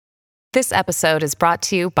This episode is brought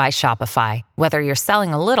to you by Shopify. Whether you're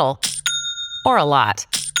selling a little or a lot,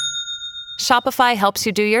 Shopify helps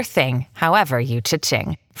you do your thing, however you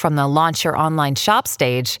cha-ching. From the launch your online shop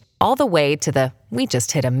stage, all the way to the we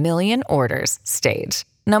just hit 1 million orders stage.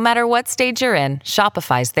 No matter what stage you're in,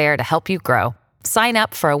 Shopify's there to help you grow. Sign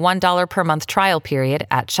up for a $1 per month trial period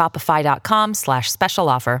at shopify.com/special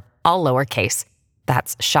offer, all lowercase.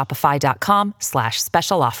 That's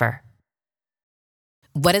shopify.com/special offer.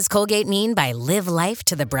 What does Colgate mean by live life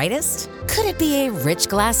to the brightest? Could it be a rich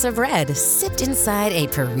glass of red sipped inside a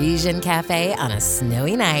Parisian cafe on a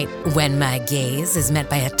snowy night when my gaze is met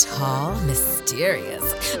by a tall,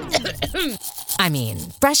 mysterious... I mean,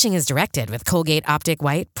 brushing is directed with Colgate Optic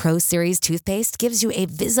White Pro Series toothpaste gives you a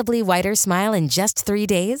visibly whiter smile in just 3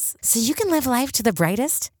 days, so you can live life to the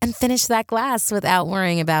brightest and finish that glass without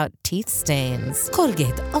worrying about teeth stains.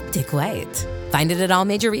 Colgate Optic White. Find it at all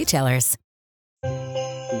major retailers.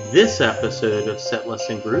 This episode of Set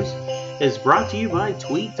Listing Bruce is brought to you by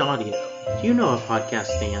Tweaked Audio. Do you know a podcast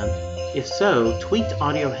stand? If so, Tweaked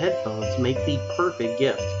Audio headphones make the perfect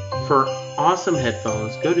gift. For awesome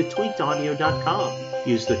headphones, go to tweakedaudio.com.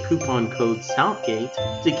 Use the coupon code Southgate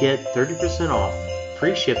to get 30% off,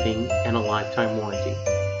 free shipping, and a lifetime warranty.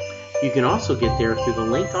 You can also get there through the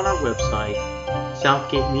link on our website,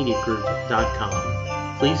 southgatemediagroup.com.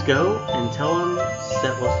 Please go and tell them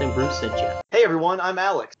Set Listing Bruce sent you. Hey everyone, I'm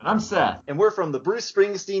Alex. And I'm Seth. And we're from the Bruce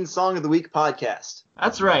Springsteen Song of the Week podcast.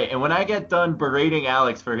 That's right, and when I get done berating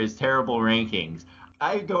Alex for his terrible rankings,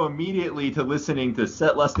 I go immediately to listening to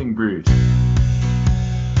Set Listing Bruce.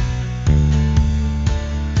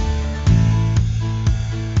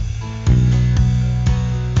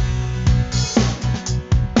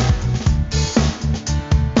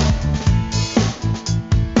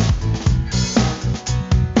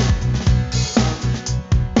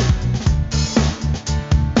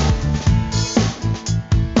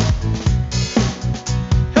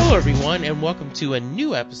 Hello, everyone, and welcome to a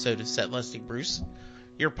new episode of Set Listing Bruce,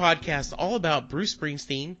 your podcast all about Bruce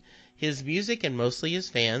Springsteen, his music, and mostly his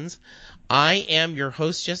fans. I am your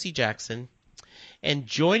host, Jesse Jackson, and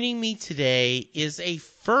joining me today is a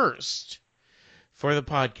first for the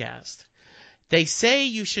podcast. They say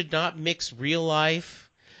you should not mix real life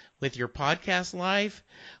with your podcast life.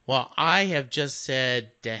 Well, I have just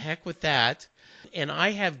said, the heck with that, and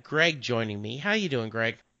I have Greg joining me. How you doing,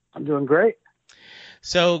 Greg? I'm doing great.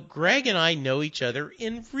 So Greg and I know each other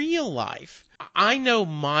in real life. I know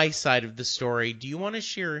my side of the story. Do you want to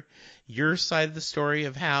share your side of the story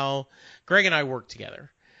of how Greg and I worked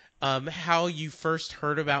together? How you first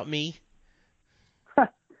heard about me?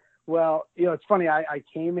 Well, it's funny. I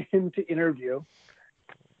came in to interview,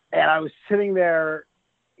 and I was sitting there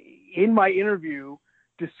in my interview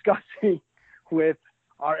discussing with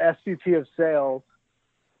our SVP of sales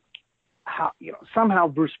how, somehow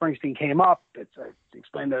Bruce Springsteen came up. I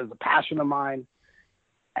explained that as a passion of mine.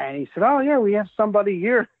 And he said, oh, yeah, we have somebody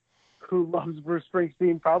here who loves Bruce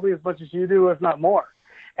Springsteen probably as much as you do, if not more.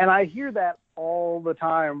 And I hear that all the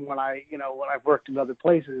time when I've worked in other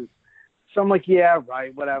places. So I'm like, yeah,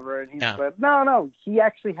 right, whatever. And he said, no, he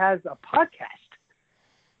actually has a podcast.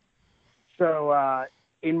 So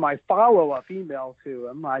in my follow-up email to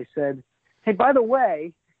him, I said, hey, by the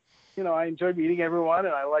way, I enjoyed meeting everyone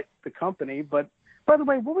and I liked the company, but by the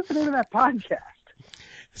way, what was the name of that podcast?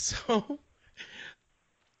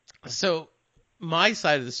 So my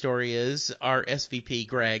side of the story is our SVP,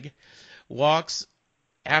 Greg, walks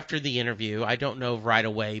after the interview. I don't know right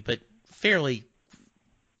away, but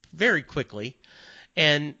very quickly.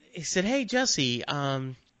 And he said, hey, Jesse,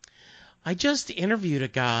 I just interviewed a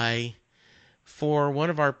guy for one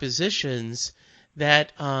of our positions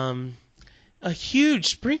that, a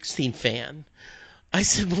huge Springsteen fan. I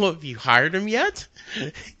said, well, have you hired him yet?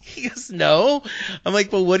 He goes, no. I'm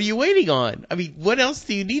like, well, what are you waiting on? I mean, what else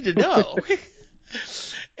do you need to know?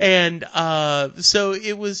 And so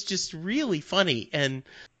it was just really funny. And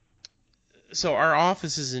so our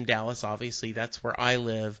office is in Dallas, obviously. That's where I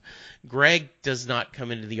live. Greg does not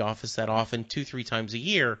come into the office that often, 2-3 times a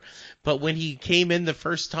year. But when he came in the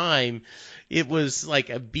first time, it was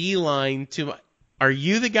like a beeline to are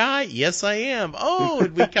you the guy? Yes, I am. Oh,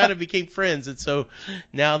 and we kind of became friends. And so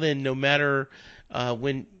now then, no matter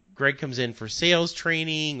when Greg comes in for sales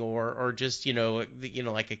training or just,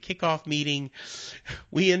 like a kickoff meeting,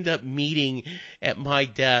 we end up meeting at my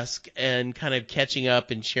desk and kind of catching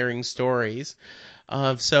up and sharing stories.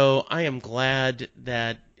 So I am glad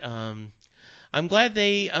that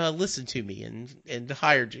they listened to me and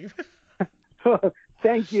hired you.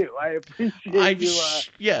 Thank you. I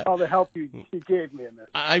appreciate all the help you gave me in this.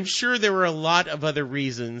 I'm sure there were a lot of other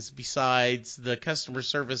reasons besides the customer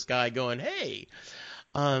service guy going, hey,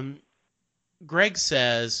 Greg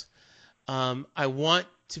says, I want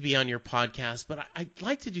to be on your podcast, but I'd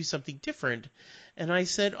like to do something different. And I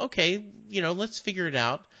said, okay, let's figure it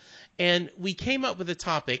out. And we came up with a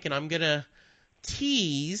topic, and I'm going to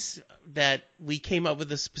tease that we came up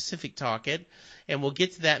with a specific topic, and we'll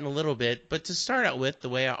get to that in a little bit. But to start out with, the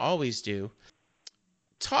way I always do,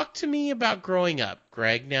 talk to me about growing up,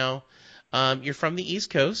 Greg. Now, you're from the East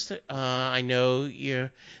Coast. I know you're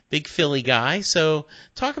a big Philly guy, so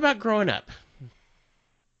talk about growing up.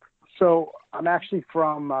 So I'm actually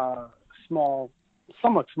from a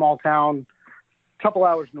somewhat small town, a couple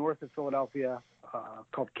hours north of Philadelphia,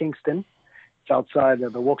 called Kingston. It's outside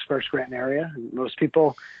of the Wilkes-Barre-Scranton area. And most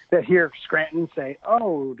people that hear Scranton say,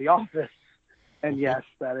 oh, The Office. And yes,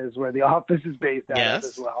 that is where The Office is based out of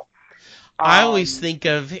as well. I always think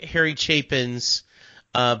of Harry Chapin's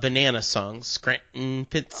banana song, Scranton,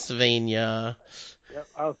 Pennsylvania. Yep.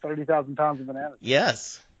 Oh, 30,000 pounds of bananas.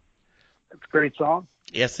 Yes. It's a great song.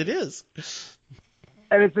 Yes, it is.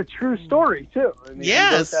 And it's a true story, too. I mean,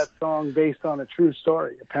 yes. He wrote that song based on a true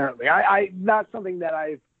story, apparently. I not something that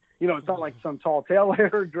I've, it's not like some tall tale I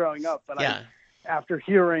heard growing up, but after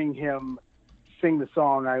hearing him sing the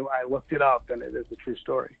song, I looked it up, and it is a true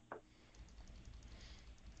story.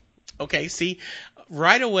 Okay, see,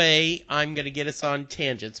 right away I'm going to get us on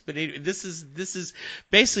tangents, but this is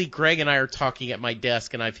basically Greg and I are talking at my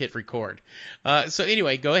desk, and I've hit record. So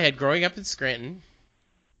anyway, go ahead. Growing up in Scranton.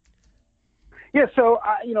 Yeah, so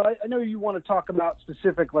I know you want to talk about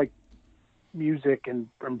specific like music and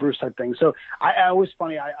Bruce type things. So I always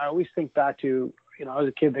think back to I was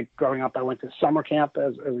a kid that growing up I went to summer camp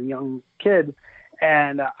as a young kid,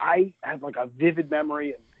 and I have like a vivid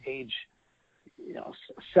memory of age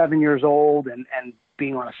 7 years old and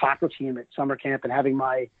being on a soccer team at summer camp and having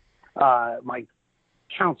my my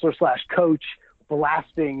counselor / coach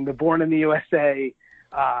blasting the Born in the USA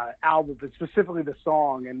album, but specifically the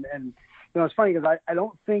song. And it's funny because I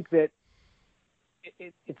don't think that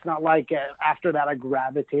it's not like after that I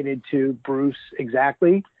gravitated to Bruce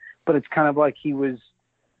exactly, but it's kind of like he was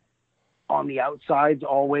on the outsides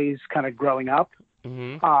always kind of growing up.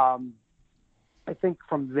 Mm-hmm. I think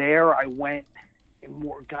from there I went and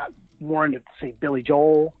got more into, say, Billy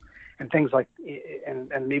Joel and things like,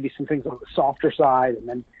 and maybe some things on the softer side. And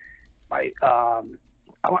then a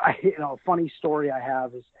funny story I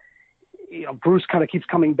have is, Bruce kind of keeps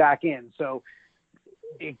coming back in. So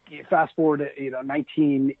fast forward to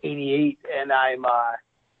 1988, and I'm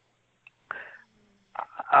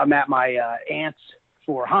at my aunt's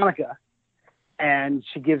for Hanukkah, and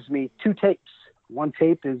she gives me 2 tapes. One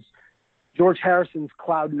tape is George Harrison's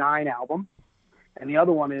Cloud 9 album, and the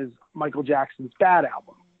other one is Michael Jackson's Bad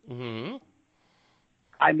album. Mm-hmm.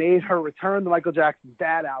 I made her return the Michael Jackson's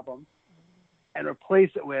Bad album and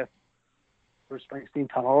replace it with Bruce Springsteen,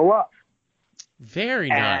 Tunnel of Love. Very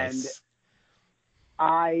nice. And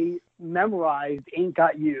I memorized Ain't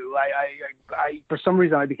Got You. I for some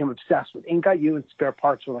reason I became obsessed with Ain't Got You and Spare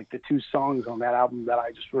Parts were like the 2 songs on that album that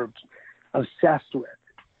I just were obsessed with.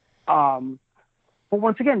 But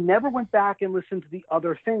once again, never went back and listened to the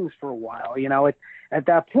other things for a while. At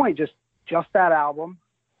that point, just that album.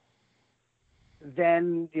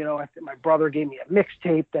 Then, I think my brother gave me a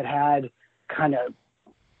mixtape that had kind of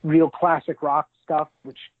real classic rock stuff,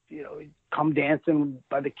 which, Come Dancing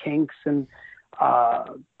by the Kinks and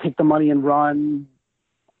Take the Money and Run,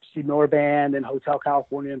 Steve Miller Band and Hotel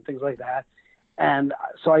California and things like that. And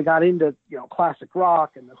so I got into, classic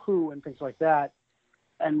rock and the Who and things like that.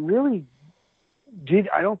 And really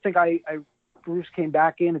I don't think Bruce came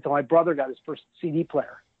back in until my brother got his first CD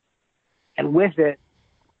player. And with it,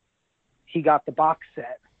 he got the box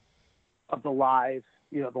set of the live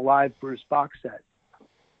Bruce box set.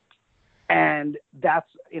 And that's,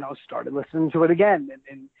 started listening to it again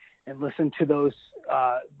and listened to those,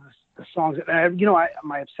 the songs. And,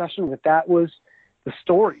 my obsession with that was the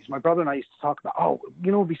stories. My brother and I used to talk about,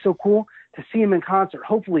 it would be so cool to see him in concert.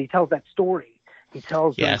 Hopefully he tells that story. He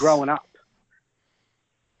tells them growing up.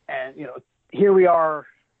 And, here we are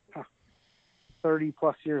 30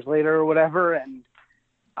 plus years later or whatever. And,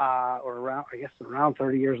 or around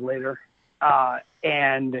 30 years later.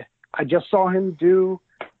 And I just saw him do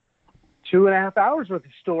 2.5 hours worth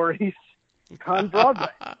of stories on Broadway.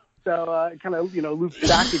 So it kind of, loops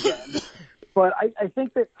back again. But I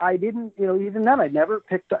think that I didn't, even then I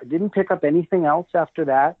didn't pick up anything else after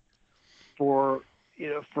that for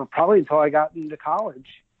probably until I got into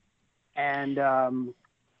college. And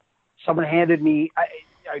someone handed me,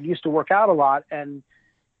 I used to work out a lot, and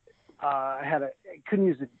I couldn't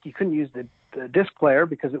use you couldn't use the disc player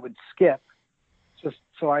because it would skip.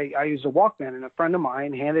 So I used a Walkman, and a friend of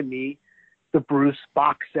mine handed me the Bruce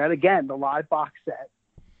box set, again, the live box set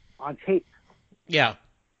on tape. Yeah.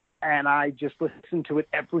 And I just listened to it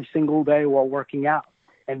every single day while working out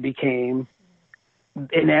and became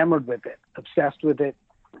enamored with it, obsessed with it.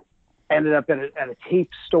 Ended up at a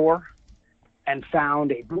tape store and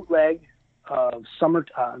found a bootleg of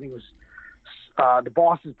I think it was The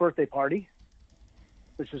Boss's Birthday Party,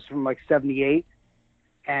 which was from like 78.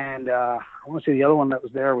 And I want to say the other one that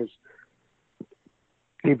was there was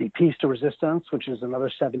maybe Peace to Resistance, which is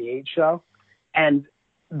another 78 show. And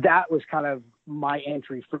that was kind of my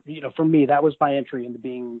entry for me, that was my entry into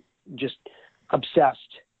being just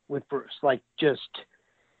obsessed with Bruce. Like,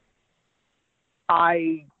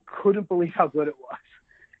 I couldn't believe how good it was.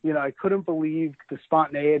 I couldn't believe the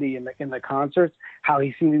spontaneity in the concerts, how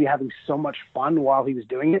he seemed to be having so much fun while he was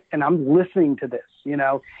doing it. And I'm listening to this,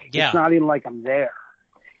 Yeah. It's not even like I'm there.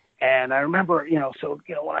 And I remember,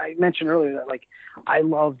 when I mentioned earlier that, like, I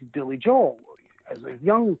loved Billy Joel as a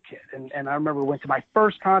young kid. And I remember went to my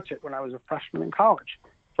first concert when I was a freshman in college.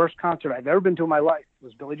 First concert I've ever been to in my life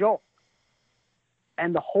was Billy Joel.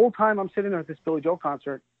 And the whole time I'm sitting there at this Billy Joel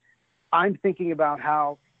concert, I'm thinking about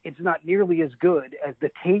how it's not nearly as good as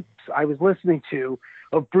the tapes I was listening to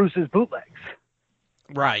of Bruce's bootlegs.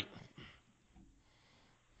 Right.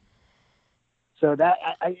 So that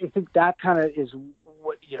I think that kind of is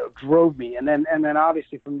what drove me, and then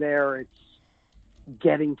obviously from there it's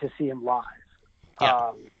getting to see him live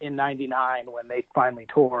in '99 when they finally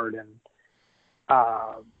toured, and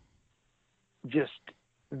just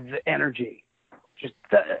the energy,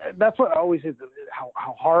 that's what always is,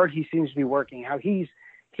 how hard he seems to be working, how he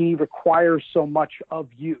requires so much of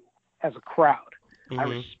you as a crowd.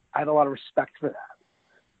 Mm-hmm. I had a lot of respect for that.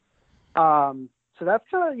 So that's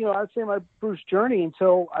I'd say my Bruce journey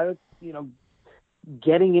until I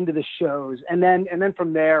getting into the shows, and then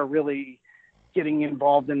from there really getting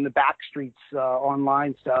involved in the Backstreet's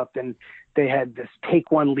online stuff. And they had this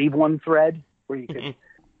take one, leave one thread where you could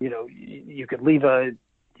you could leave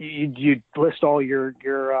you'd list all your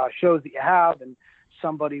shows that you have, and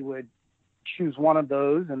somebody would choose one of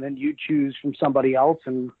those, and then you choose from somebody else,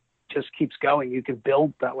 and just keeps going. You can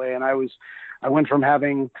build that way. And I went from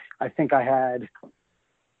having, I think I had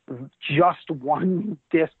just one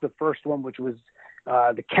disc, the first one, which was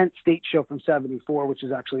the Kent State show from 74, which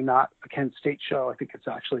is actually not a Kent State show. I think it's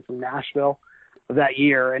actually from Nashville of that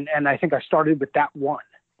year. And I think I started with that one.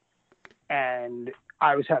 And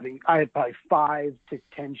I had probably 5 to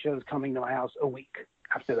 10 shows coming to my house a week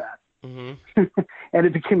after that. Mm-hmm. And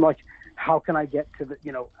it became like, how can I get to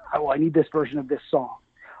I need this version of this song.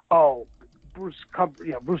 Oh, Bruce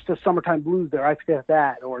does Summertime Blues there. I forget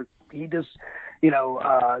that. Or he does,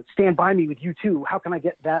 Stand By Me with U2. How can I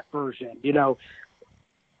get that version? It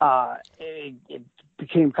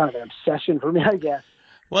became kind of an obsession for me, I guess.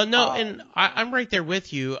 Well, no, and I'm right there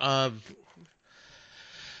with you.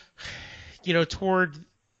 Toward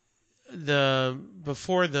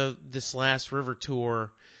before this last River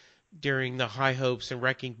tour, during the High Hopes and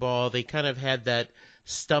Wrecking Ball, they kind of had that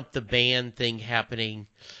stump the band thing happening,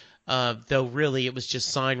 though really it was just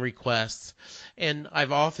sign requests. And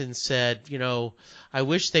I've often said, I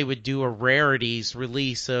wish they would do a rarities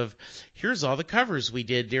release of, here's all the covers we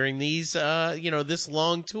did during these, this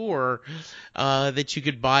long tour, that you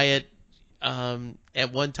could buy it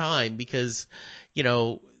at one time, because,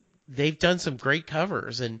 they've done some great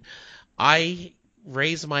covers. And I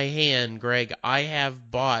raise my hand, Greg, I have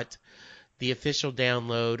bought the official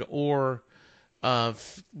download or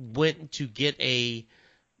went to get a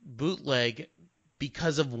bootleg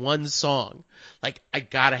because of one song. Like, I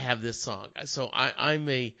gotta have this song. So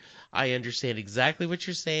I understand exactly what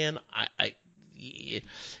you're saying. It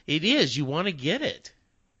is, you want to get it.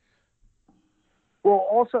 Well,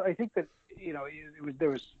 also I think that there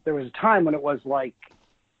was a time when it was like,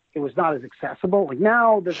 it was not as accessible. Like,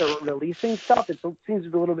 now that they're releasing stuff, it seems to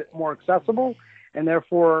be a little bit more accessible, and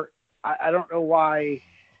therefore I don't know why.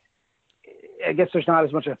 I guess there's not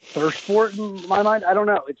as much a thirst for it in my mind. I don't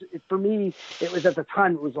know. For me, it was at the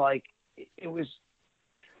time, it was like, it was,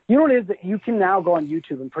 what it is, that you can now go on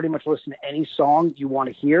YouTube and pretty much listen to any song you want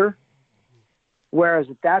to hear. Whereas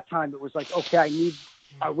at that time it was like, okay,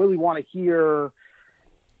 I really want to hear,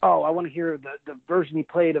 I want to hear the version he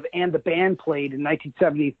played of, and the band played in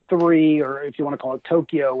 1973, or if you want to call it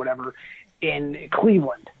Tokyo, whatever, in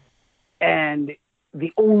Cleveland. And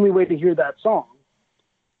the only way to hear that song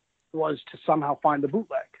was to somehow find the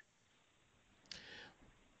bootleg.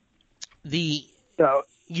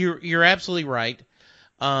 You're absolutely right.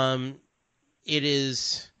 It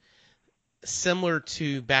is similar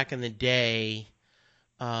to back in the day,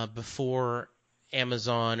 before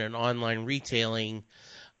Amazon and online retailing,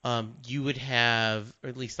 you would have, or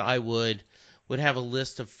at least I would have a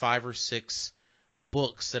list of 5 or 6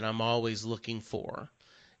 books that I'm always looking for.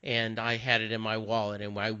 And I had it in my wallet.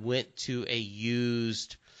 And when I went to a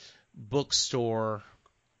used bookstore,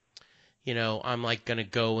 I'm like going to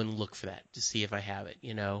go and look for that to see if I have it,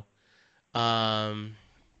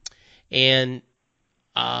 And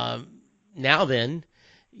now then,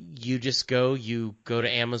 you just you go to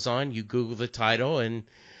Amazon, you Google the title, and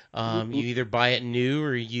you either buy it new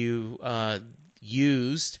or you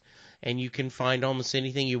used, and you can find almost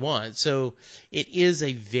anything you want. So it is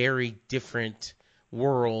a very different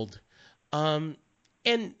world. And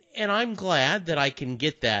I'm glad that I can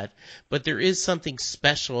get that, but there is something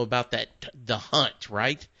special about the hunt,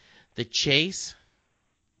 right? The chase.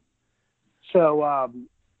 So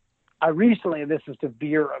I recently, and this is to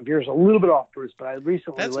veers a little bit off, Bruce, but I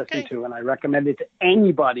recently That's listened okay. to, and I recommend it to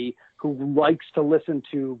anybody who likes to listen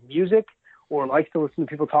to music or likes to listen to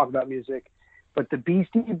people talk about music. But the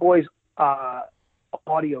Beastie Boys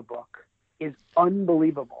audiobook is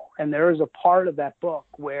unbelievable. And there is a part of that book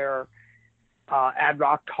where Ad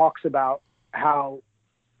Rock talks about how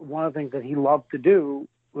one of the things that he loved to do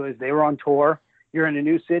was they were on tour. You're in a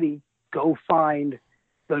new city, go find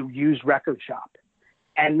the used record shop.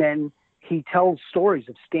 And then he tells stories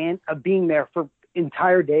of being there for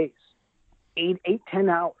entire days, 10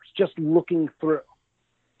 hours, just looking through,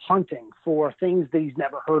 hunting for things that he's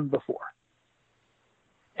never heard before.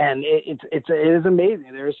 And it is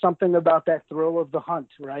amazing. There is something about that thrill of the hunt,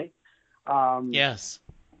 right? Yes.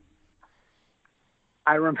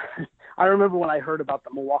 I remember when I heard about the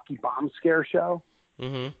Milwaukee bomb scare show.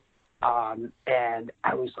 Mm-hmm. And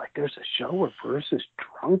I was like, there's a show where Bruce is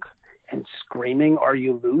drunk and screaming, "Are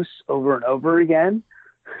you loose?" over and over again.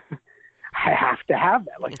 I have to have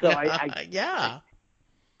that. Like, so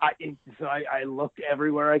I looked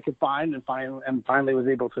everywhere I could find and finally was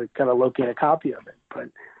able to kind of locate a copy of it. But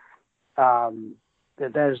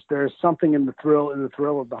there's something in the thrill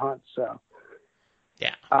of the hunt. So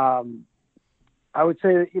yeah. I would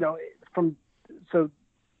say that,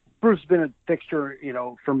 Bruce has been a fixture,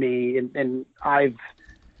 for me, and I've,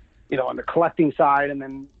 on the collecting side, and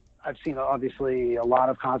then I've seen obviously a lot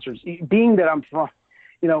of concerts. Being that I'm from,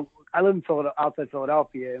 I live in outside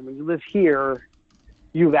Philadelphia, and when you live here,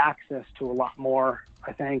 you have access to a lot more,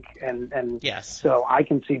 I think, and Yes. So I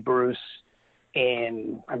can see Bruce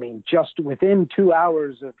just within 2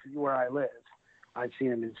 hours of where I live. I've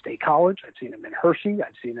seen him in State College, I've seen him in Hershey,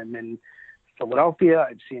 I've seen him in Philadelphia,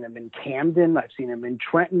 I've seen him in Camden, I've seen him in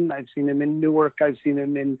Trenton, I've seen him in Newark, I've seen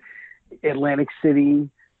him in Atlantic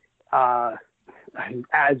City,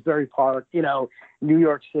 Asbury Park, New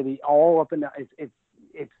York City, all up and down.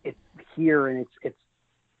 It's here, and it's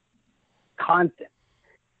constant.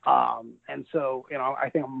 And so, I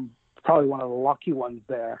think I'm probably one of the lucky ones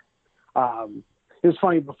there. It was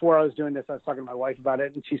funny, before I was doing this, I was talking to my wife about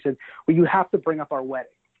it, and she said, well, you have to bring up our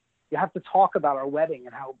wedding. You have to talk about our wedding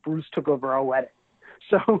and how Bruce took over our wedding.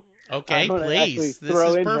 So, okay, please. This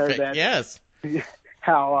is perfect. Yes.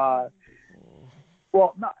 How,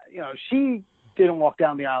 she didn't walk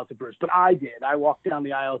down the aisle to Bruce, but I did. I walked down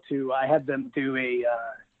the aisle I had them do a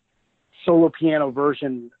solo piano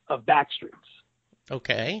version of Backstreets.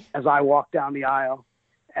 Okay. As I walked down the aisle.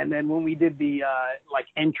 And then when we did the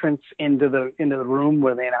entrance into the room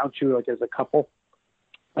where they announce you as a couple,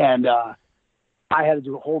 and I had to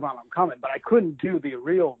do Hold On, I'm Coming, but I couldn't do the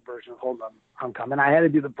real version of Hold On, I'm Coming. I had to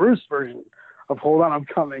do the Bruce version of Hold On, I'm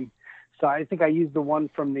Coming. So I think I used the one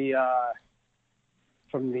from the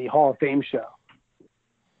Hall of Fame show,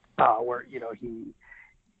 where he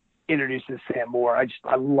introduces Sam Moore.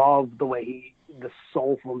 I love the way the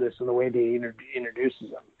soulfulness and the way they introduces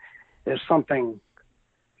him. There's something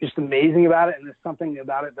just amazing about it, and there's something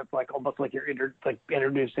about it that's like almost like you're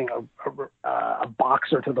introducing a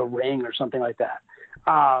boxer to the ring or something like that.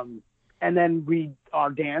 And then our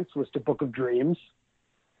dance was to Book of Dreams,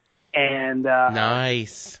 and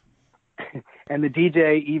nice. And the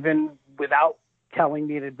DJ, even without telling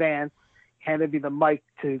me in advance, handed me the mic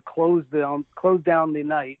to close down the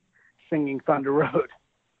night, singing Thunder Road.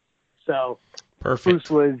 So perfect. Bruce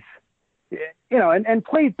was. And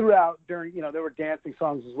played throughout during, there were dancing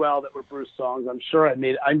songs as well that were Bruce songs. I'm sure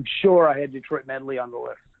I had Detroit Medley on the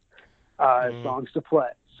list, songs to play.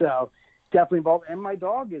 So definitely involved. And my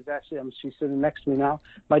dog is actually, she's sitting next to me now.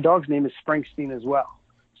 My dog's name is Springsteen as well.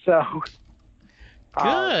 So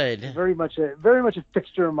good. Very much a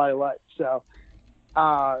fixture in my life. So,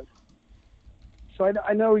 so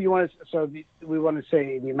I know you want to, we want to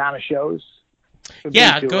say the amount of shows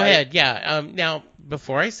Yeah, to, go right? ahead. Yeah. Now,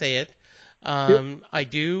 before I say it, I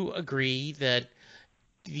do agree that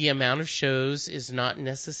the amount of shows is not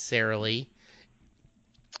necessarily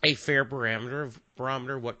a fair barometer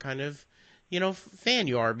what kind of fan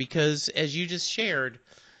you are, because as you just shared,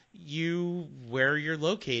 where you're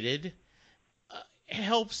located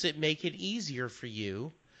helps it make it easier for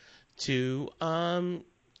you to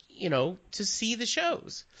to see the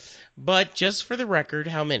shows. But just for the record,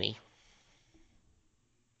 how many?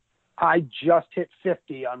 I just hit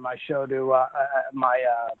 50 on my show to my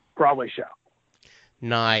Broadway show.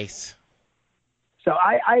 Nice. So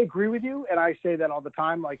I agree with you, and I say that all the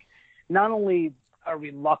time. Like, not only are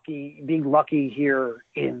we being lucky here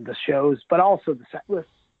in the shows, but also the set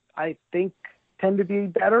lists, I think, tend to be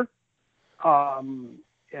better.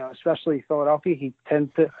 Especially Philadelphia, he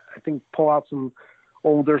tends to, I think, pull out some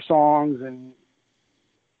older songs, and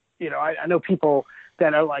I know people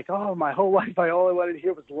that are like, oh, my whole life I all I wanted to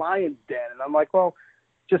hear was Lion's Den, and I'm like, well,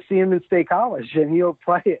 just see him in State College and he'll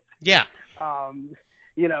play it. Yeah.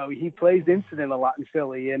 He plays Incident a lot in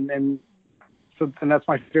Philly, and that's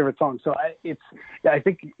my favorite song. So I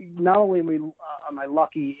think not only am I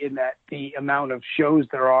lucky in that the amount of shows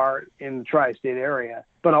there are in the tri-state area,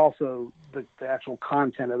 but also the actual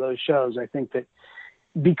content of those shows. I think that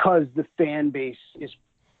because the fan base is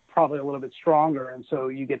probably a little bit stronger, and so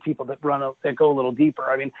you get people that go a little deeper.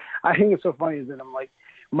 I mean, I think it's so funny is that I'm like,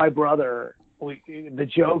 my brother, the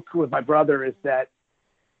joke with my brother is that,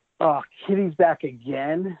 Kitty's Back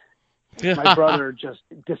Again. My brother just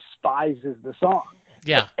despises the song.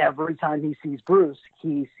 Yeah. But every time he sees Bruce,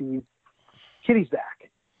 he sees Kitty's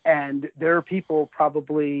Back. And there are people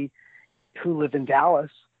probably who live in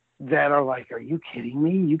Dallas that are like, are you kidding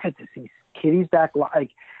me? You get to see Kitty's Back.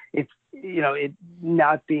 Like, it's, it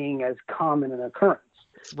not being as common an occurrence.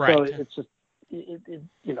 Right. So it's just,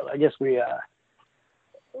 I guess we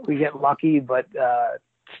get lucky, but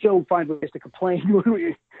still find ways to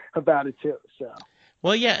complain about it too. So.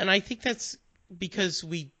 Well, yeah, and I think that's because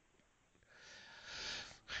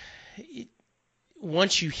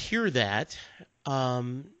once you hear that,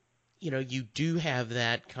 you do have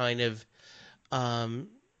that kind of, and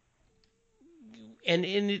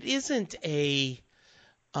it isn't a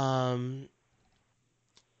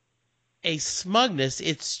smugness.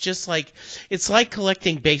 It's just like, it's like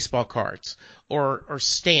collecting baseball cards or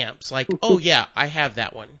stamps. Like, oh yeah, I have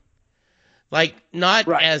that one. Like, not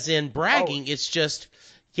right. as in bragging. It's just,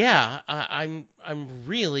 yeah, I'm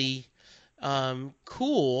really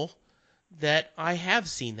cool that I have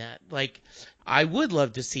seen that. Like, I would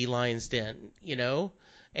love to see Lion's Den,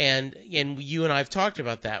 and you and I have talked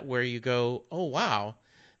about that, where you go, oh wow,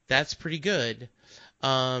 that's pretty good.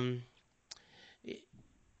 And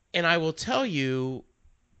I will tell you,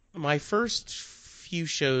 my first few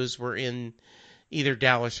shows were in either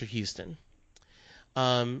Dallas or Houston.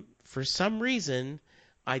 For some reason,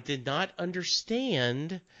 I did not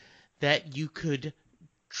understand that you could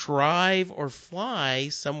drive or fly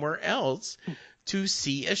somewhere else to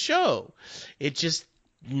see a show. It just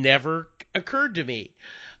never occurred to me.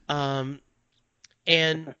 And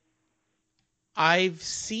I've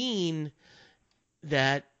seen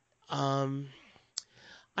that, I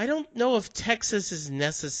don't know if Texas is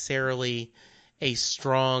necessarily a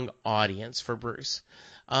strong audience for Bruce.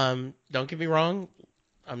 Don't get me wrong.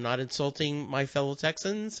 I'm not insulting my fellow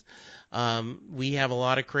Texans. We have a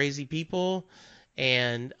lot of crazy people,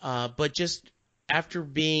 and but just after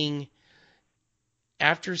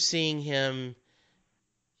seeing him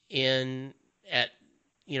at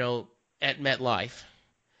MetLife,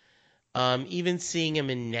 even seeing him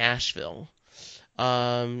in Nashville,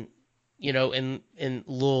 in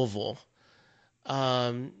Louisville,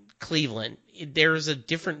 Cleveland, there's a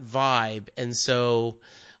different vibe, and so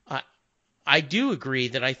I do agree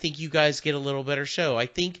that I think you guys get a little better show. I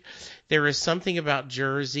think there is something about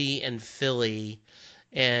Jersey and Philly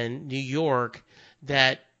and New York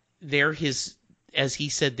that they're his, as he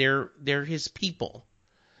said, they're his people,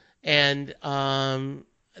 and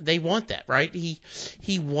they want that, right?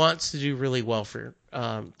 He wants to do really well for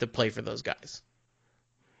to play for those guys.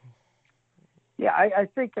 Yeah, I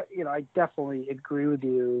think I definitely agree with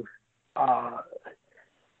you.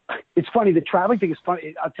 It's funny. The traveling thing is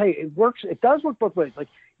funny. I'll tell you, it works. It does work both ways. Like,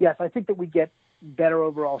 yes, I think that we get better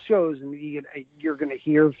overall shows, and you're going to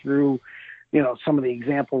hear through, some of the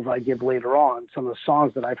examples I give later on, some of the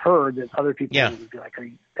songs that I've heard that other people would be like,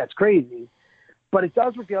 that's crazy. But it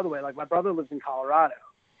does work the other way. Like, my brother lives in Colorado,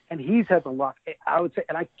 and he's had the luck, I would say,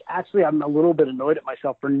 and I'm a little bit annoyed at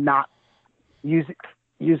myself for not using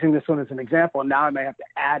this one as an example, and now I may have to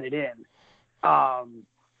add it in.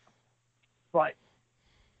 But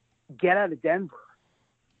Get Out of Denver,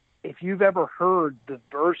 if you've ever heard the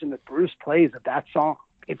version that Bruce plays of that song,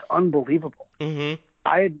 it's unbelievable. Mm-hmm.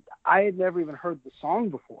 I had never even heard the song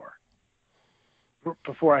before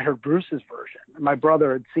I heard Bruce's version. My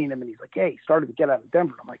brother had seen him, and he's like, "Hey, he started to Get Out of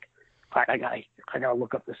Denver." I'm like, I gotta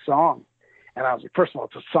look up this song. And I was like, first of all,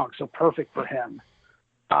 it's a song so perfect for him.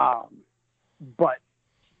 But,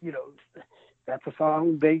 you know, that's a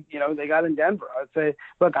song they got in Denver. I'd say,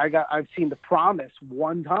 look, I've seen The Promise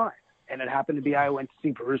one time, and it happened to be I went to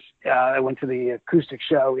see Bruce. I went to the acoustic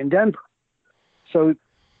show in Denver. So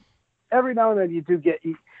every now and then you do get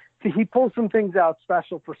he pulls some things out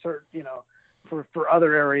special for certain, you know, for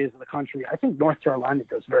other areas of the country. I think North Carolina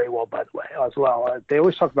does very well, by the way, as well. They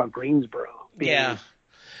always talk about Greensboro being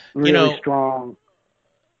really strong.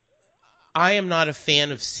 I am not a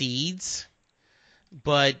fan of Seeds,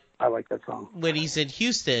 but I like that song. When he's in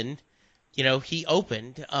Houston, you know, he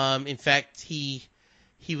opened. In fact, he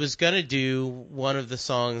was going to do one of the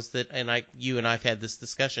songs that, and you and I've had this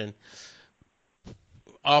discussion,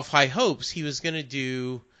 Off High Hopes. He was going to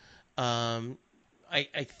do, I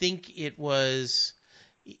think it was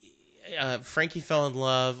Frankie Fell in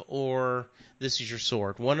Love or This Is Your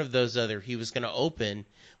Sword. One of those other. He was going to open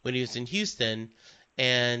when he was in Houston,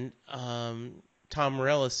 and Tom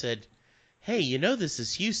Morello said, "Hey, you know this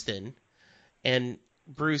is Houston," and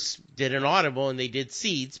Bruce did an audible, and they did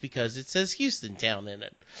Seeds because it says Houston Town in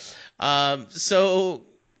it.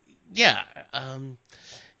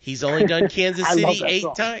 He's only done Kansas City 8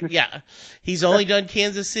 times. Yeah, he's only done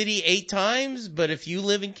Kansas City 8 times, but if you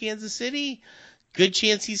live in Kansas City, good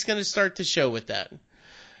chance he's going to start the show with that.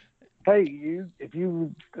 Hey,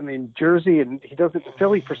 Jersey, and he does it to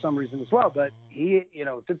Philly for some reason as well, but if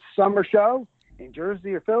it's a summer show in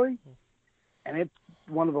Jersey or Philly, and it's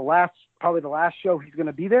probably the last show he's going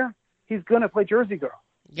to be there, he's going to play Jersey Girl.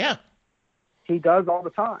 Yeah. He does all the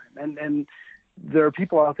time. And there are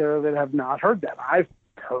people out there that have not heard that. I've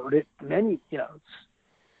heard it many,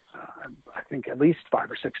 I think at least 5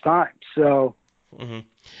 or 6 times. So,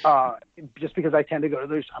 just because I tend to go to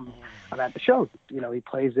those, I'm at the shows, he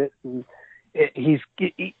plays it, and he's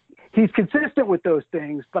consistent with those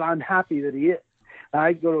things, but I'm happy that he is.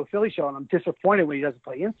 I go to a Philly show and I'm disappointed when he doesn't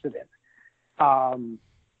play Incident. And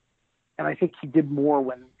I think he did more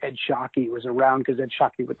when Ed Shockey was around, because Ed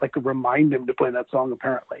Shockey would remind him to play that song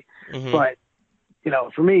apparently. Mm-hmm. But,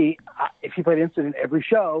 for me, if he played Incident every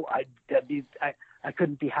show, I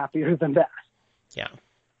couldn't be happier than that. Yeah.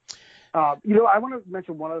 I want to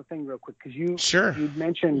mention one other thing real quick, because you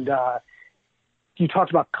mentioned, you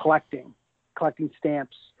talked about collecting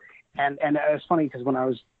stamps. And it's funny because when I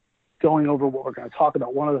was going over what we're going to talk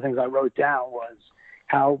about, one of the things I wrote down was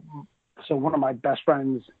so one of my best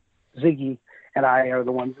friends, Ziggy, and I are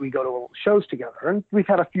the ones, we go to shows together. And we've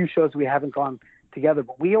had a few shows we haven't gone together,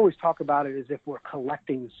 but we always talk about it as if we're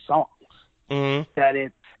collecting songs. Mm-hmm. That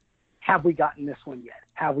it's, have we gotten this one yet?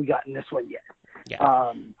 Have we gotten this one yet?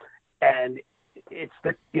 Yeah. And it's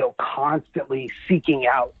the, constantly seeking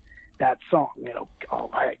out that song.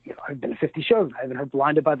 I've been to 50 shows. I haven't heard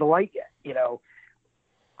Blinded by the Light yet.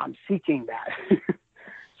 I'm seeking that.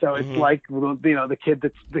 So it's like, the kid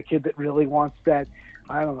that really wants that.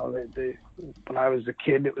 I don't know. When I was a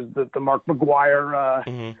kid, it was the Mark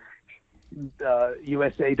McGuire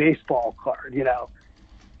USA baseball card.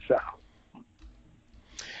 So.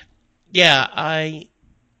 Yeah,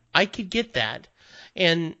 I could get that,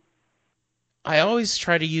 and I always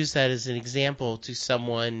try to use that as an example to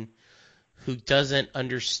someone who doesn't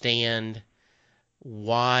understand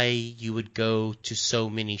why you would go to so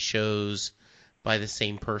many shows by the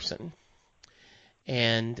same person.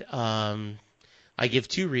 And I give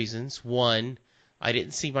 2 reasons. One, I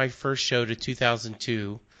didn't see my first show to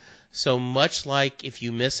 2002. So much like if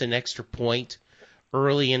you miss an extra point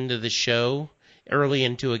early into the show, early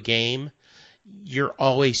into a game, you're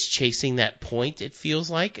always chasing that point, it feels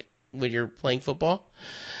like, when you're playing football.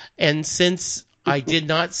 And since I did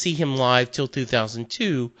not see him live till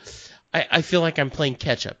 2002, I feel like I'm playing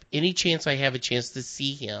catch up. Any chance I have a chance to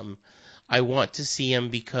see him, I want to see him,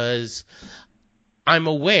 because I'm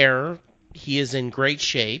aware he is in great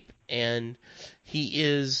shape, and he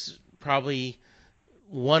is probably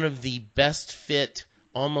one of the best fit,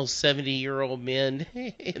 almost 70-year-old men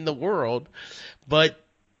in the world, but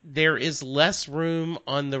there is less room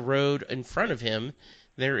on the road in front of him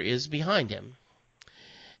there is behind him.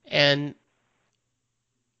 And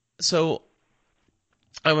so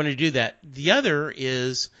I want to do that. The other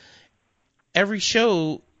is, every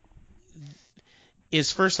show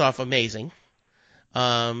is, first off, amazing.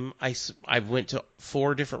 I went to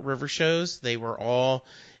 4 different river shows. They were all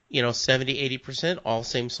 70, 80%, all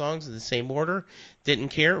same songs in the same order. Didn't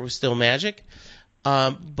care. It was still magic.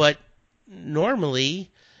 But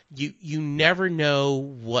normally, you never know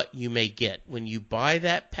what you may get. When you buy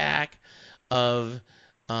that pack of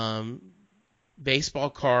baseball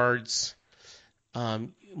cards,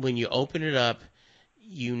 when you open it up,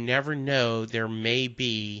 you never know, there may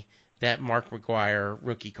be that Mark McGwire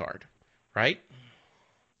rookie card, right?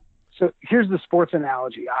 So here's the sports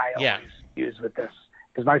analogy I always use with this.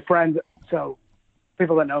 Because my friend, so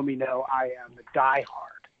people that know me know I am a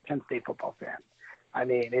diehard Penn State football fan. I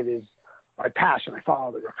mean, it is my passion. I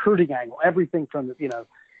follow the recruiting angle, everything from,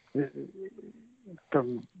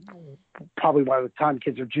 from probably by the time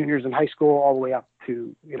kids are juniors in high school all the way up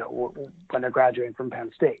to, when they're graduating from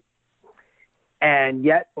Penn State. And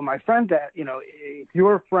yet, when my friends, if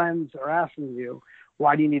your friends are asking you,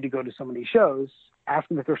 why do you need to go to so many shows? Ask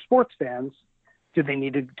them if they're sports fans. Do they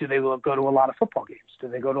go to a lot of football games? Do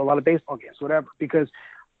they go to a lot of baseball games? Whatever. Because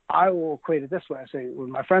I will equate it this way. I say, when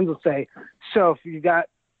my friends will say, so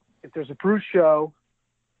if there's a Bruce show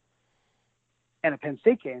and a Penn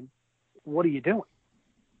State game, what are you doing?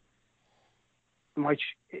 I'm like,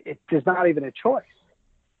 there's not even a choice.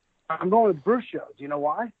 I'm going to the Bruce show. Do you know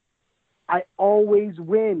why? I always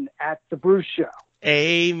win at the Bruce show.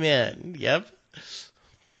 Amen. Yep.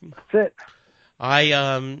 That's it.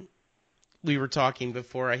 We were talking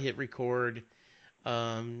before I hit record,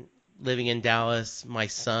 living in Dallas, my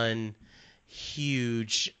son,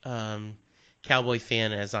 huge, Cowboy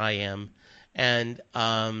fan as I am. And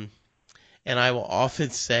I will often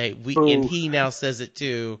say, and he now says it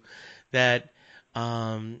too, that,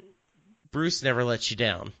 Bruce never lets you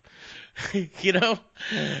down.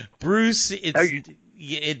 Bruce,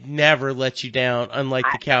 it never lets you down, unlike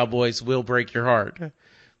the Cowboys will break your heart.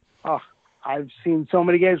 Oh, I've seen so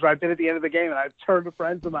many games where I've been at the end of the game and I've turned to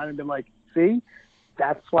friends of mine and been like, see,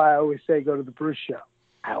 that's why I always say go to the Bruce show.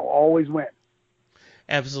 I'll always win.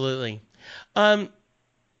 Absolutely. I'm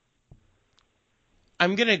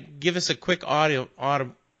going to give us a quick audible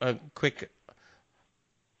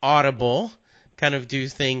kind of do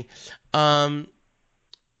thing.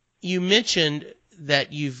 You mentioned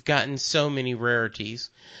that you've gotten so many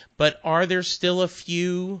rarities, but are there still a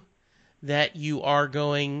few that you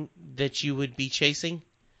would be chasing?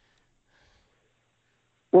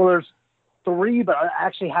 Well, there's 3, but I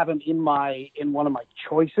actually have them in one of my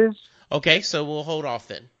choices. Okay, so we'll hold off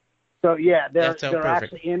then. So yeah, they're perfect.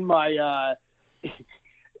 actually in my.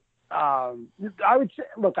 I would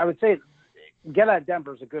say Get Out of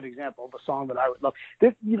Denver is a good example of a song that I would love.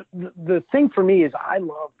 The thing for me is I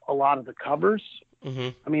love a lot of the covers. Mm-hmm.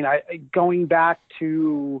 I mean, going back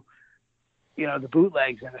to, the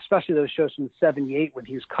bootlegs, and especially those shows from '78 when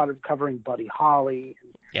he was covering Buddy Holly.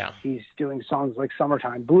 And he's doing songs like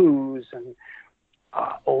Summertime Blues and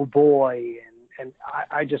Oh Boy. And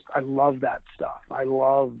I love that stuff. I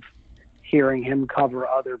love hearing him cover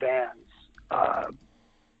other bands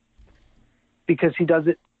because he does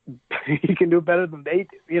it. He can do it better than they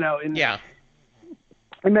do,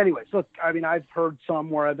 In many ways. Look, I mean, I've heard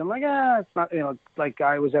some where I've been like, it's not, like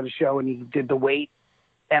I was at a show and he did The Wait,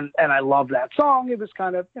 and I love that song. It was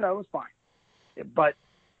kind of, it was fine. But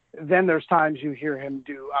then there's times you hear him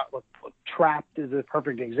do, Trapped is a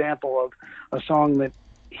perfect example of a song that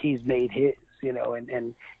he's made his,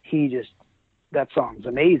 and he just, that song's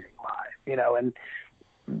amazing live, and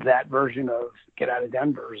that version of Get Out of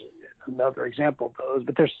Denver is another example of those.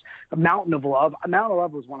 But there's a Mountain of Love. Mountain of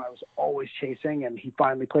Love was one I was always chasing, and he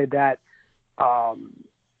finally played that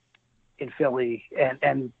in Philly.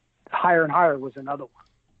 And Higher and Higher was another one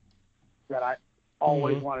that I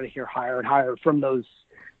always wanted to hear Higher and Higher from those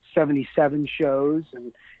 77 shows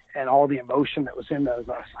and all the emotion that was in those.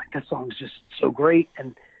 I was like, that song's just so great.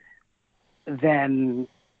 And then,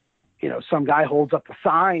 some guy holds up a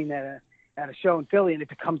sign at a show in Philly, and it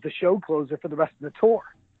becomes the show closer for the rest of the tour.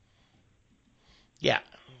 Yeah,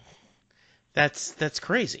 that's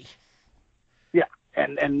crazy. Yeah,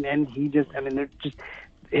 and he just, they're just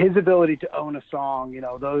his ability to own a song.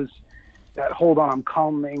 Those that Hold On I'm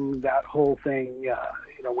Coming, that whole thing.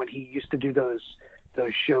 When he used to do those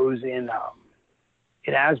shows in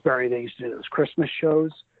Asbury, they used to do those Christmas shows.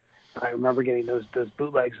 I remember getting those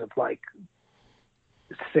bootlegs of like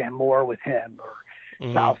Sam Moore with him or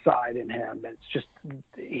Southside in him. It's just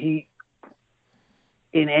he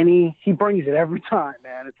brings it every time,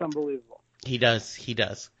 man. It's unbelievable. He does.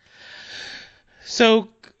 So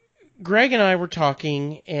Greg and I were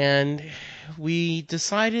talking, and we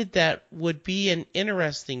decided that would be an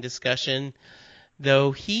interesting discussion,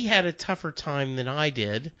 though he had a tougher time than I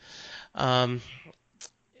did.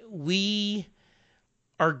 We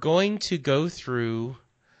are going to go through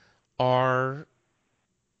are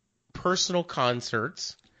personal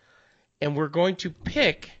concerts, and we're going to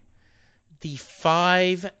pick the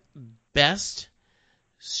 5 best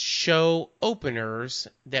show openers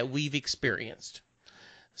that we've experienced.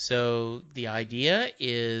 So the idea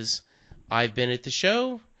is, I've been at the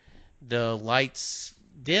show, the lights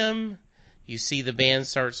dim, you see the band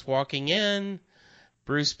starts walking in,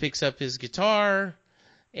 Bruce picks up his guitar,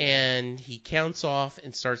 and he counts off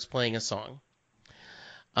and starts playing a song.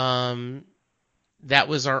 That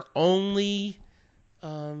was our only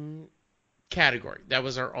category. That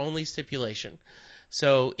was our only stipulation.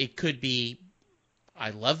 So it could be,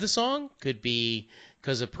 I love the song, could be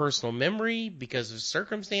because of personal memory, because of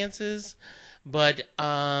circumstances, but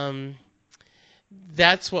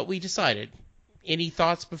that's what we decided. Any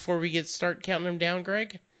thoughts before we start counting them down,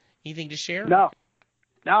 Greg? Anything to share? No,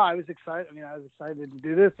 I was excited. I mean, I was excited to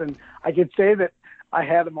do this, and I could say that I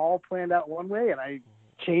had them all planned out one way, and I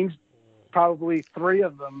changed probably 3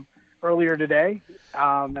 of them earlier today,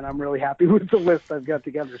 and I'm really happy with the list I've got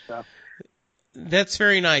together. So that's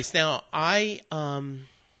very nice. Now, by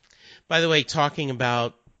the way, talking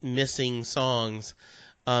about missing songs,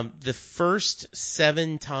 the first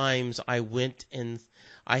 7 times I went and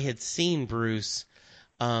I had seen Bruce,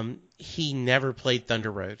 he never played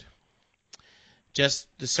Thunder Road. Just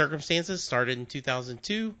the circumstances started in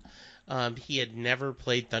 2002. He had never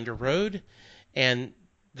played Thunder Road, and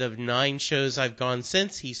the 9 shows I've gone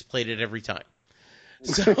since, he's played it every time.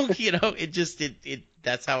 So,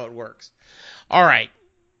 that's how it works. All right.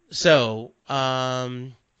 So,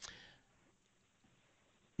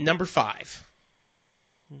 number 5.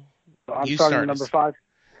 I'm You starting start with number us. 5.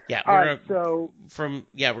 Yeah, All we're right,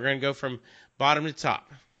 gonna go from bottom to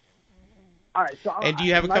top. All right. So And do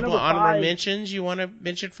you have a my couple of number honorable 5 mentions you want to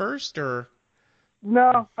mention first, or?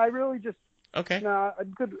 No, I really just Okay. no.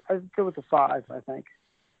 I'm good with the 5. I think.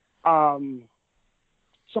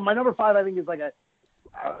 So my number 5, I think, is I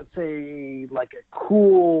would say like a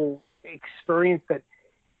cool experience that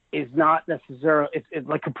is not necessarily, it's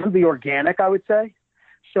like completely organic, I would say.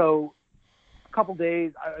 So a couple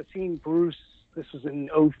days, I've seen Bruce, this was in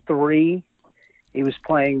 2003. He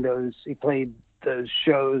played those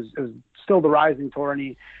shows. It was still the Rising Tour,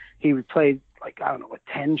 and he played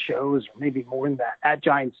 10 shows or maybe more than that at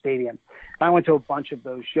Giant Stadium. And I went to a bunch of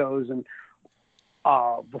those shows, and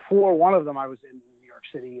before one of them, I was in New York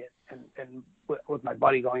City and with my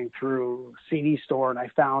buddy going through a CD store, and I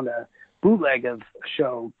found a bootleg of a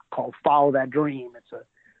show called Follow That Dream. I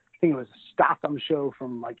think it was a Stockholm show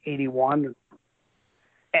from 81,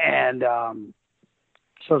 and so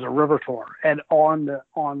it was a river tour. And on the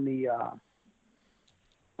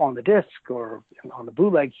disc or on the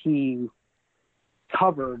bootleg, he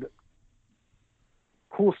covered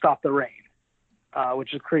 "Cool Stop the Rain,"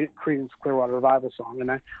 which is Creedence Clearwater Revival song.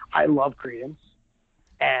 And I love Creedence,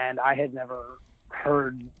 and I had never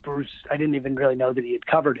heard Bruce. I didn't even really know that he had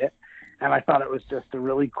covered it. And I thought it was just a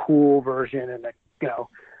really cool version. And,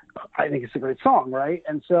 I think it's a great song. Right.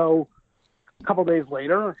 And so a couple days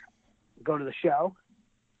later, go to the show.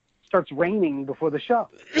 It starts raining before the show.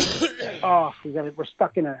 We're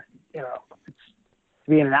stuck in it's to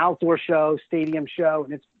be in an outdoor show, stadium show,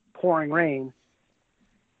 and it's pouring rain.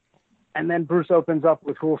 And then Bruce opens up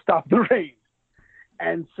with "Who'll Stop the Rain."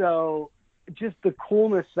 And so just the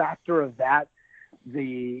coolness factor of that,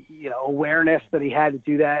 the awareness that he had to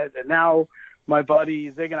do that. And now my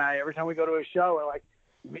buddy Zig and I, every time we go to a show, we're like,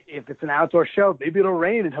 if it's an outdoor show, maybe it'll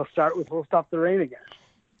rain, and he'll start with "Who'll Stop the Rain" again.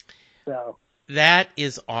 So that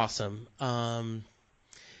is awesome.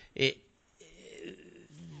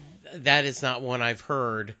 That is not one I've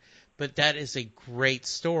heard, but that is a great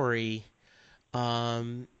story.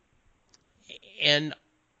 And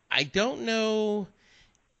I don't know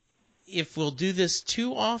if we'll do this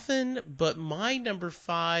too often, but my number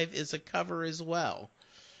 5 is a cover as well.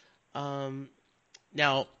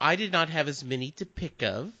 Now, I did not have as many to pick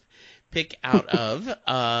out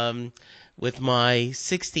of, with my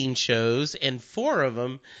 16 shows, and 4 of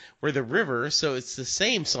them were the river, so it's the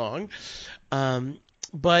same song.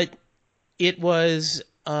 But it was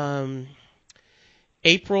April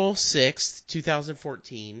 6th,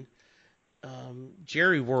 2014.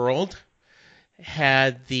 Jerry World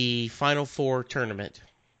had the Final Four tournament,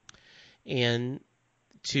 and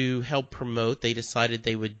to help promote, they decided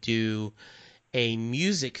they would do a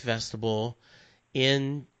music festival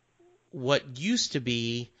in what used to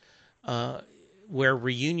be where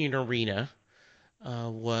Reunion Arena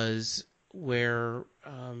was, where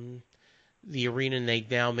the arena, and they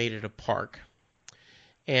now made it a park.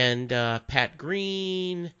 And Pat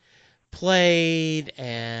Green played,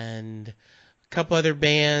 and couple other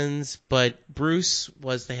bands, but Bruce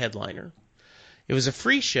was the headliner. It was a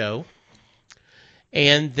free show,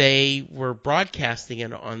 and they were broadcasting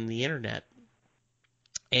it on the internet.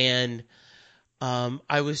 And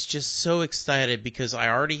I was just so excited because I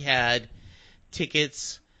already had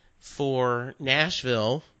tickets for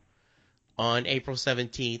Nashville on April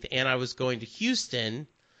 17th, and I was going to Houston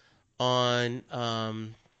on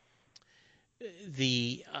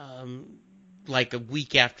like a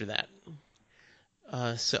week after that,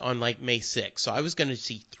 so on like May 6th. So I was going to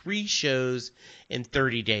see 3 shows in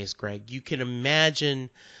 30 days, Greg. You can imagine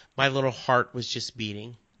my little heart was just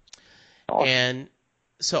beating. Awesome. And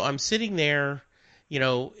so I'm sitting there.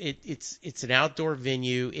 It's an outdoor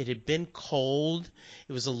venue. It had been cold.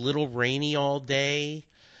 It was a little rainy all day.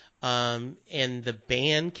 And the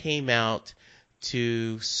band came out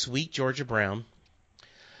to Sweet Georgia Brown.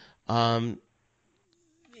 And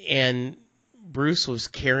Bruce was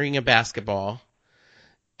carrying a basketball.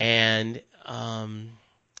 And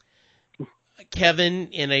Kevin,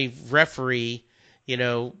 in a referee,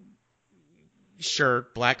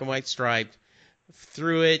 shirt, black and white striped,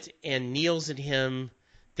 threw it, and Niels and him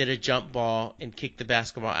did a jump ball and kicked the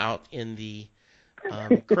basketball out in the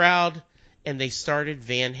crowd, and they started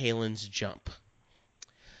Van Halen's Jump.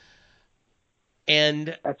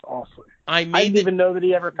 And that's awesome. I didn't even know that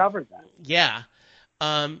he ever covered that. Yeah.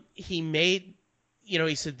 He made,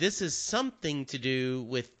 he said, this is something to do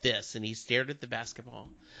with this, and he stared at the basketball.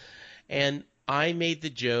 And I made the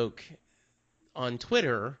joke on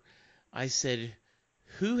Twitter. I said,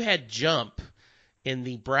 who had Jump in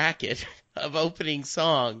the bracket of opening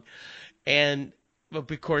song? And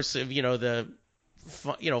of course, the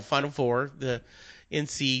Final Four, the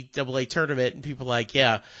NCAA tournament, and people like,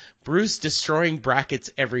 yeah, Bruce destroying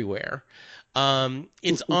brackets everywhere.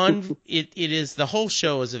 It's on. It is, the whole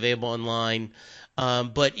show is available online,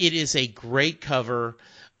 but it is a great cover.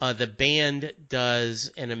 The band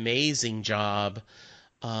does an amazing job.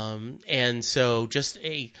 And so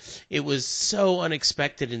it was so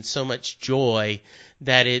unexpected and so much joy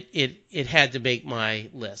that it had to make my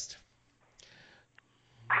list.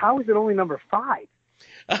 How is it only number 5?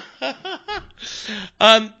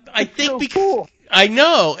 I think so because cool. I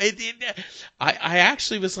know I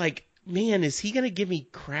actually was like, man, is he going to give me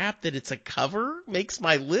crap that it's a cover makes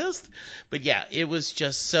my list? But yeah, it was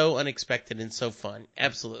just so unexpected and so fun.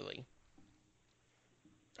 Absolutely.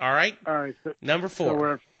 All right. So, number 4. So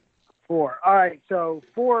we're 4. All right. So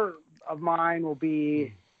 4 of mine will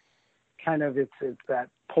be kind of, it's that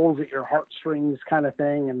pulls at your heartstrings kind of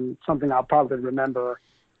thing, and something I'll probably remember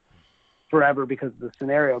forever because of the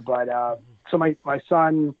scenario. But so my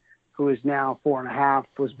son, who is now 4.5,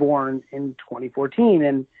 was born in 2014,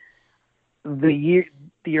 and the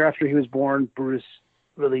year after he was born, Bruce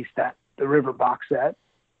released the River box set.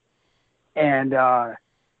 And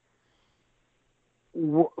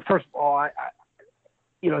first of all, I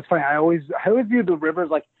it's funny. I always view the River as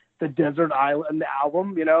like the desert island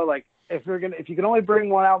album. Like if you can only bring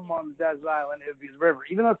one album on the desert island, it would be the River.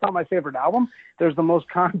 Even though it's not my favorite album, there's the most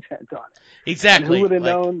content on it. Exactly. And who would have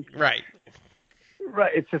known? Right.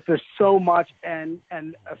 Right. It's just there's so much, and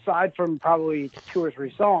aside from probably 2 or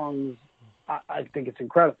 3 songs, I think it's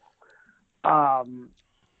incredible. So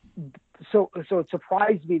it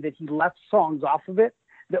surprised me that he left songs off of it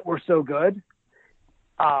that were so good.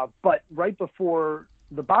 But right before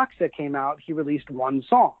the box set came out, he released one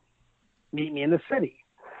song, "Meet Me in the City,"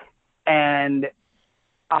 and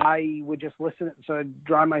I would just listen. So I'd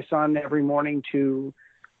drive my son every morning to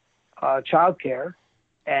childcare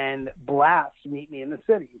and blast "Meet Me in the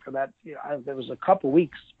City" for that. There was a couple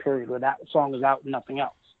weeks period where that song was out and nothing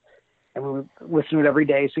else. And we would listen to it every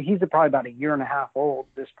day. So he's probably about 1.5 years old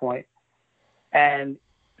at this point. And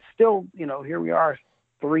still, here we are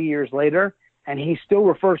 3 years later, and he still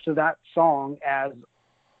refers to that song as,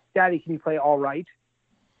 "Daddy, can you play All Right?"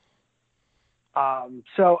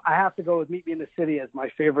 So I have to go with "Meet Me in the City" as my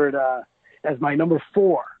favorite, as my number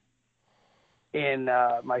 4 in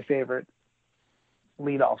my favorite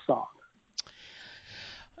lead-off song.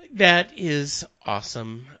 That is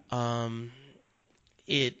awesome. I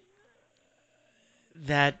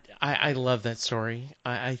love that story.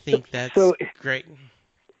 I think that's great.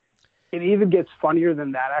 It even gets funnier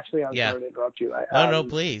than that. Actually, I'm sorry to interrupt you. No,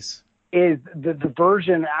 please. Is the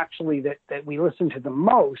version actually that we listened to the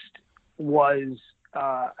most was,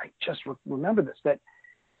 I just remember this, that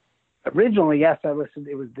originally, yes, I listened,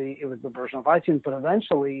 it was the version of iTunes, but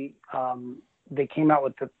eventually they came out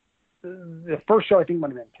with the first show, I think might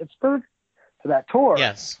have been Pittsburgh for that tour.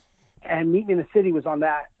 Yes. And "Meet Me in the City" was on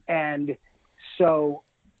that. And so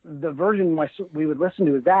the version we would listen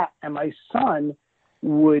to is that, and my son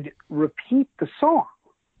would repeat the song.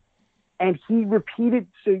 And he repeated,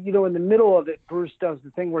 so, in the middle of it, Bruce does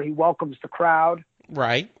the thing where he welcomes the crowd.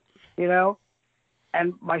 Right.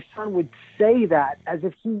 And my son would say that as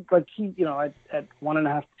if he at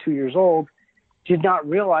 1.5 to 2 years old, did not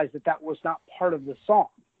realize that was not part of the song.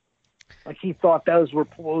 Like, he thought those were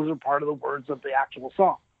part of the words of the actual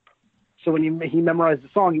song. So when he memorized the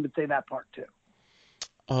song, he would say that part too.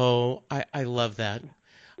 Oh, I love that.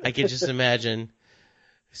 I can just imagine.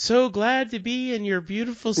 So glad to be in your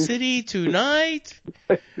beautiful city tonight.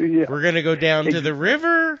 Yeah. We're going to go down to the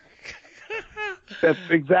river. That's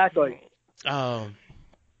exactly. Oh.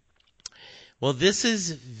 Well, this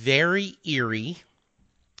is very eerie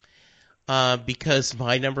because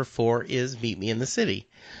my number 4 is Meet Me in the City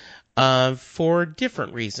for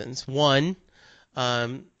different reasons. One,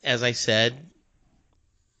 as I said,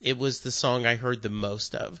 it was the song I heard the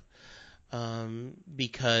most of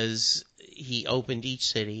because he opened each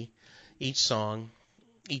city, each song,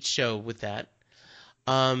 each show with that.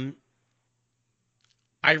 I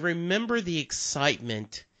remember the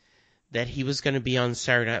excitement that he was going to be on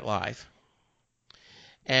Saturday Night Live.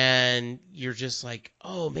 And you're just like,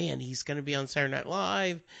 oh man, he's going to be on Saturday Night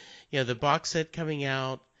Live. The box set coming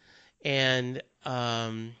out. And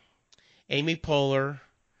Amy Poehler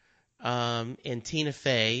and Tina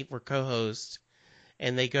Fey were co-hosts.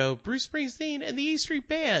 And they go, Bruce Springsteen and the E Street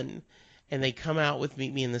Band. And they come out with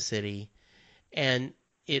Meet Me in the City. And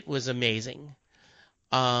it was amazing.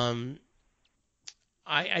 I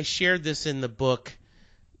shared this in the book,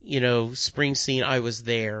 Springsteen, I Was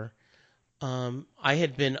There. I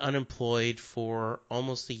had been unemployed for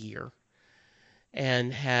almost a year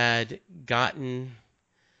and had got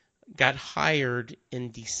hired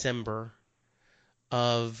in December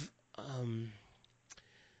of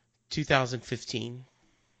 2015.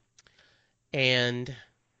 And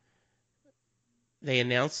they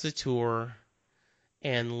announced the tour,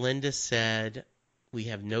 and Linda said, we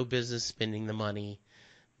have no business spending the money,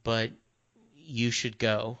 but you should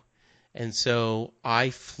go. And so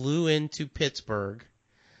I flew into Pittsburgh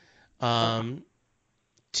to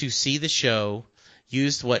see the show,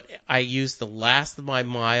 used the last of my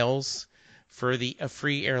miles for a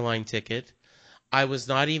free airline ticket. I was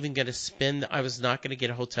not even going to I was not going to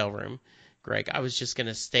get a hotel room, Greg. I was just going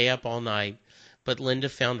to stay up all night. But Linda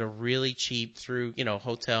found a really cheap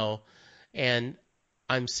hotel. And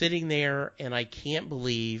I'm sitting there and I can't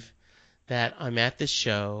believe that I'm at the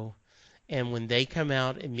show. And when they come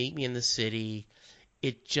out and Meet Me in the City,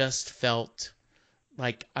 it just felt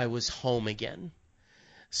like I was home again.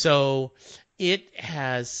 So it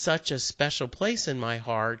has such a special place in my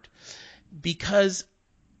heart because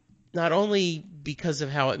not only because of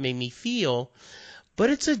how it made me feel, but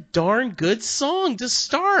it's a darn good song to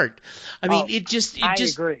start. I mean, I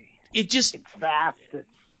agree. It's fast.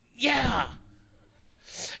 Yeah.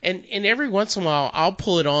 And every once in a while I'll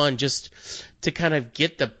pull it on just to kind of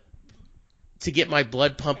get my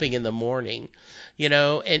blood pumping in the morning,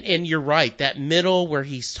 and you're right. That middle where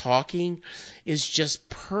he's talking is just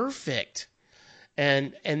perfect.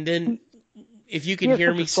 And then if you can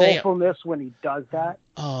hear me say soulfulness when he does that,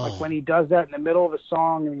 like when he does that in the middle of a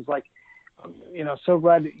song and he's like, so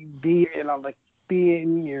glad to be, be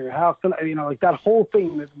in your house, like that whole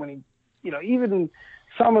thing that when he, even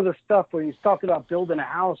some of the stuff when he's talking about building a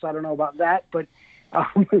house, I don't know about that, but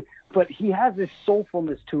he has this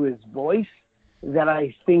soulfulness to his voice that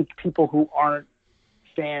I think people who aren't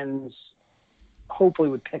fans hopefully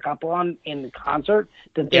would pick up on in the concert,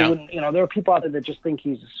 that they wouldn't, there are people out there that just think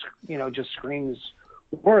he's, just screams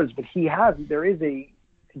words, but there is a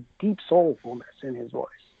deep soulfulness in his voice,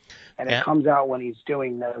 and it comes out when he's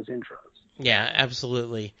doing those intros. Yeah,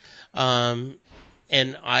 absolutely. And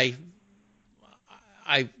I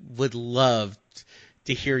would love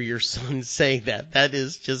to hear your son say that. That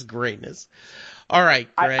is just greatness. All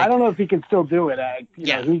right, Greg. I don't know if he can still do it.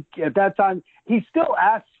 He, at that time, he still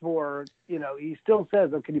asks for, he still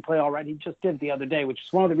says, oh, can you play all right? He just did it the other day, which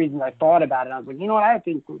is one of the reasons I thought about it. I was like, what, I have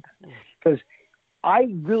to include that. Because I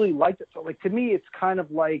really liked it. So, to me, it's kind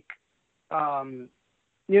of like, the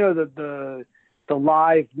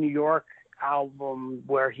live New York album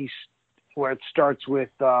where it starts with,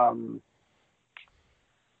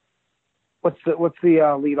 what's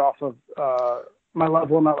the lead off of, My Love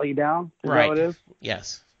Will Not Let You Down? Is that what it is?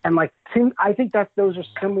 Yes. And I think that those are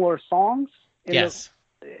similar songs. Yes.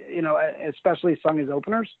 Especially sung as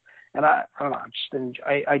openers. And I don't know.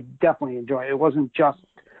 I definitely enjoy it. It wasn't just,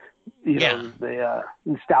 the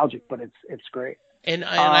nostalgic, but it's great. And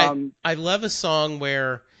I love a song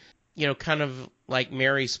where, kind of like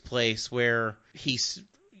Mary's Place, where he's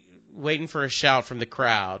waiting for a shout from the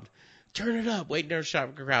crowd turn it up, waiting in our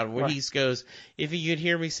shop crowd, where he goes, if you could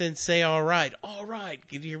hear me say all right,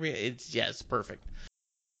 can you hear me? It's perfect.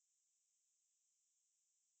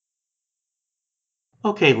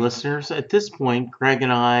 Okay, listeners, at this point, Greg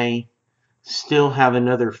and I still have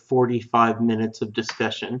another 45 minutes of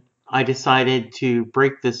discussion. I decided to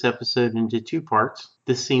break this episode into 2 parts.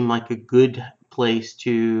 This seemed like a good place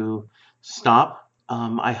to stop.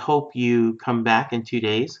 I hope you come back in 2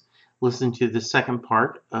 days, listen to the second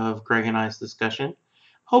part of Greg and I's discussion.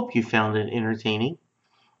 Hope you found it entertaining.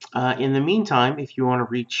 In the meantime, if you want to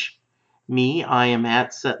reach me, I am at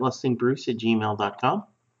setlistingbruce@gmail.com.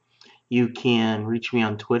 You can reach me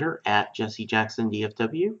on Twitter at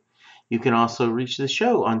JesseJacksonDFW. You can also reach the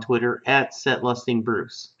show on Twitter at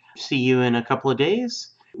SetListingBruce. See you in a couple of days.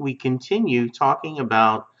 We continue talking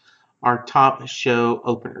about our top show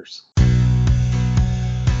openers.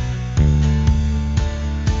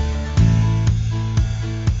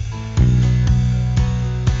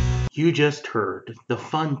 You just heard the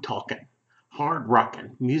fun talking, hard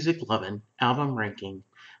rocking, music loving, album ranking,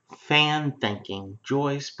 fan thanking,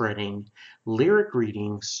 joy spreading, lyric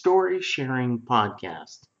reading, story sharing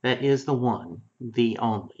podcast that is the one, the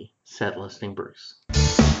only Set Listing Bruce.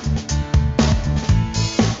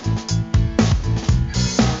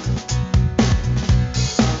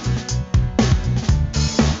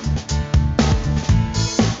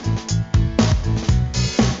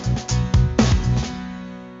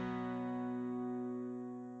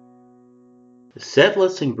 Set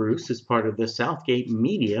Listing Bruce is part of the Southgate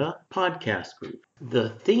Media podcast group. The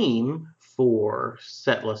theme for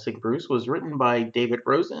Set Listing Bruce was written by David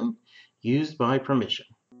Rosen, used by permission.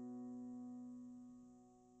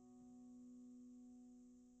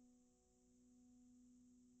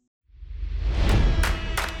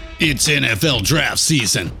 It's NFL draft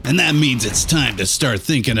season, and that means it's time to start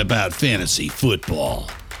thinking about fantasy football.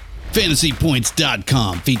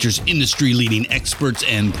 FantasyPoints.com features industry-leading experts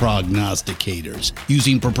and prognosticators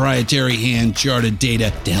using proprietary hand-charted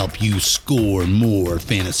data to help you score more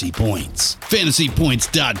fantasy points.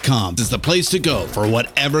 FantasyPoints.com is the place to go for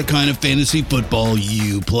whatever kind of fantasy football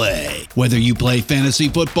you play. Whether you play fantasy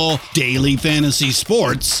football, daily fantasy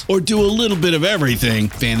sports, or do a little bit of everything,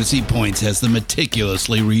 Fantasy Points has the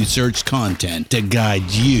meticulously researched content to guide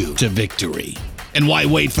you to victory. And why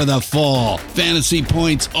wait for the fall? Fantasy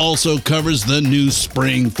Points also covers the new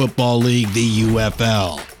spring football league, the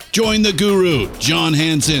UFL. Join the guru, John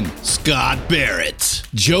Hansen, Scott Barrett,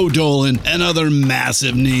 Joe Dolan, and other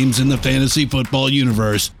massive names in the fantasy football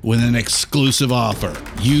universe with an exclusive offer.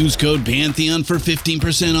 Use code Pantheon for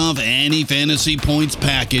 15% off any Fantasy Points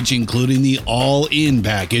package, including the all-in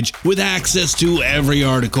package, with access to every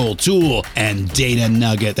article, tool, and data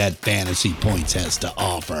nugget that Fantasy Points has to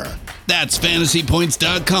offer. That's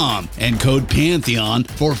FantasyPoints.com and code Pantheon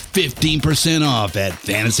for 15% off at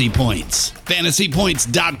Fantasy Points.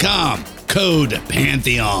 FantasyPoints.com, code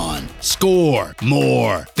Pantheon. Score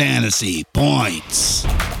more fantasy points.